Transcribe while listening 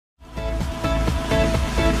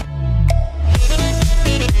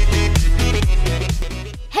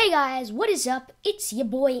Guys, what is up? It's your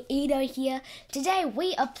boy Edo here. Today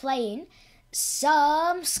we are playing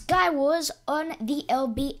some Skywars on the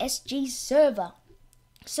LBSG server.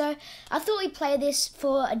 So I thought we'd play this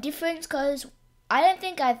for a difference because I don't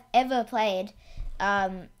think I've ever played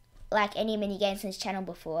like any mini games on this channel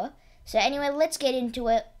before. So anyway, let's get into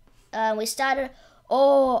it. We started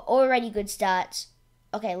already good starts.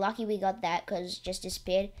 Okay, lucky we got that because it just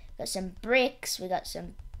disappeared. Got some bricks, we got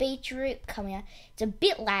some beetroot coming out. It's a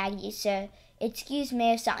bit laggy, so excuse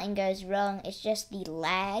me if something goes wrong. It's just the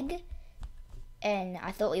lag. And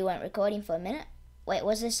I thought we weren't recording for a minute. Wait,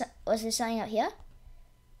 was there something up here?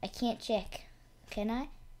 I can't check. Can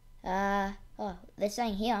I? Oh, there's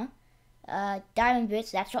something here. Diamond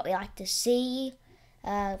boots, that's what we like to see.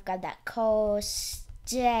 We've got that coal,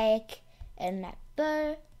 steak, and that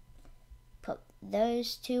bow. Put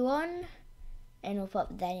those two on. And we'll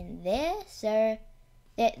pop that in there. So,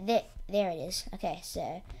 there it is. Okay,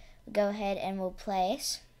 so we'll go ahead and we'll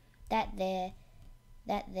place that there,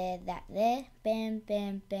 that there, that there. Bam,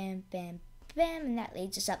 bam, bam, bam, bam. And that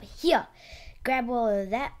leads us up here. Grab all of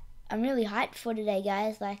that. I'm really hyped for today,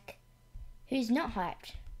 guys. Like, who's not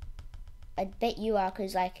hyped? I bet you are,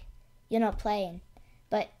 because, like, you're not playing.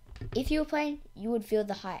 But if you were playing, you would feel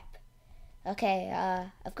the hype. Okay,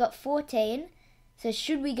 I've got 14. So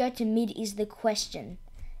should we go to mid is the question.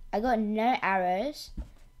 I got no arrows.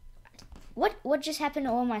 What just happened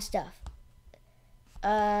to all my stuff?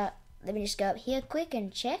 Let me just go up here quick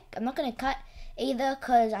and check. I'm not going to cut either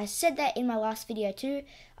because I said that in my last video too.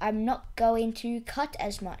 I'm not going to cut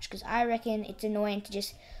as much because I reckon it's annoying to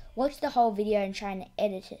just watch the whole video and try and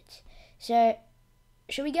edit it. So,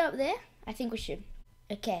 should we go up there? I think we should.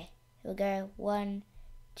 Okay, we'll go 1,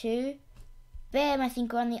 2. Bam, I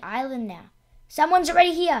think we're on the island now. Someone's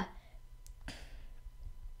already here.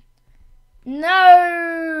 No!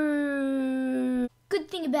 Good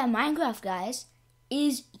thing about Minecraft, guys,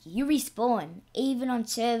 is you respawn, even on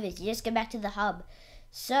servers. You just go back to the hub.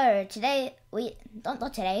 So today, we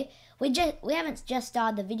haven't just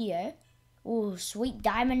started the video. Oh, sweet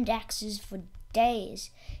diamond axes for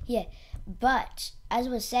days. Yeah, but as I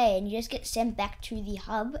was saying, you just get sent back to the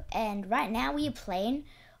hub. And right now we are playing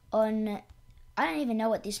on, I don't even know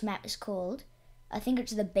what this map is called. I think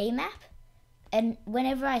it's the B map. And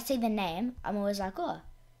whenever I see the name, I'm always like, oh,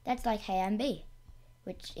 that's like Hey I'm B.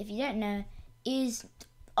 Which, if you don't know, is...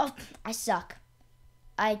 Oh, I suck.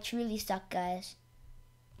 I truly suck, guys.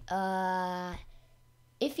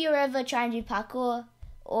 If you're ever trying to do parkour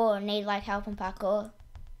or need like help in parkour,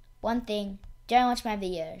 one thing, don't watch my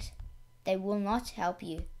videos. They will not help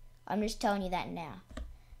you. I'm just telling you that now.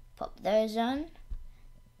 Pop those on.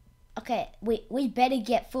 Okay, we better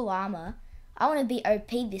get full armor. I want to be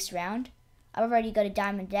OP this round. I've already got a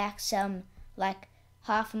diamond axe. Like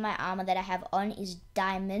half of my armor that I have on is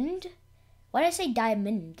diamond. Why did I say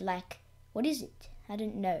diamond? Like, what is it? I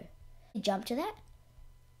didn't know. Jump to that?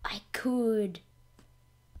 I could.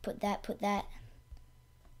 Put that.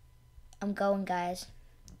 I'm going, guys.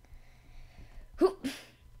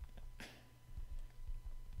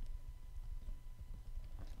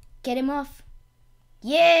 Get him off.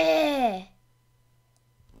 Yeah!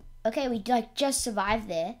 Okay, we like just survived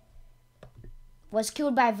there. Was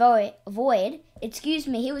killed by Void. Excuse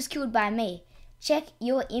me, he was killed by me. Check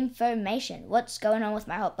your information. What's going on with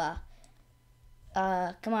my hotbar?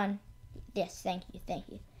 Come on. Yes, thank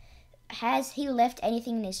you. Has he left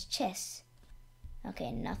anything in his chest?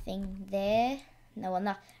 Okay, nothing there. No,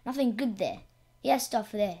 well, nothing good there. He has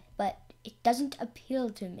stuff there, but it doesn't appeal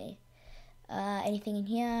to me. Anything in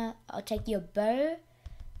here? I'll take your bow.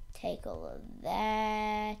 Take all of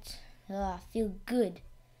that. Oh, I feel good.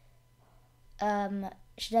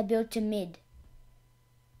 Should I build to mid?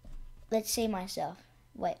 Let's see myself.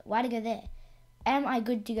 Wait, why to go there? Am I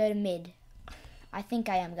good to go to mid? I think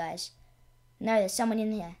I am, guys. No, there's someone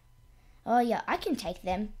in here. Oh yeah, I can take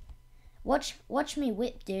them. Watch me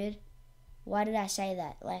whip, dude. Why did I say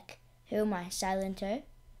that? Like, who am I? Silento?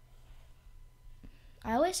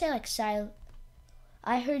 I always say like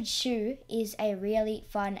I heard Shoe is a really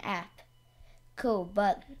fun app. Cool,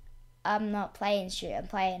 but I'm not playing Shoe. I'm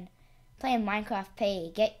playing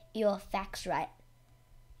Minecrfat. Get your facts right.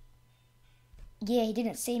 Yeah, he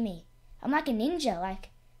didn't see me. I'm like a ninja. Like,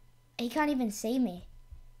 he can't even see me.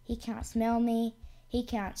 He can't smell me. He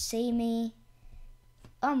can't see me.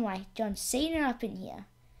 I'm like John Cena up in here.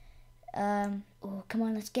 Oh, come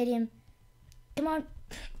on, let's get him. Come on.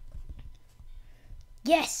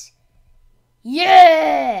 Yes.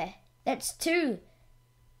 Yeah. That's 2.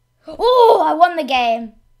 Oh, I won the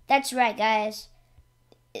game. That's right, guys.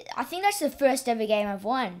 I think that's the first ever game I've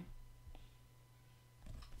won.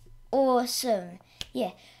 Awesome.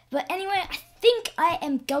 Yeah. But anyway, I think I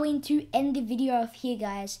am going to end the video off here,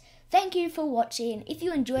 guys. Thank you for watching. If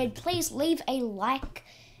you enjoyed, please leave a like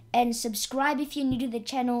and subscribe if you're new to the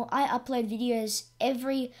channel. I upload videos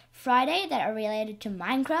every Friday that are related to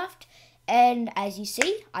Minecraft. And as you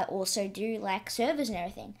see, I also do like servers and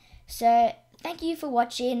everything. So thank you for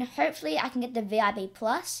watching. Hopefully I can get the VIP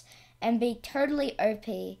Plus and be totally OP.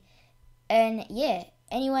 And yeah,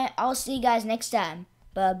 anyway, I'll see you guys next time.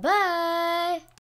 Bye-bye.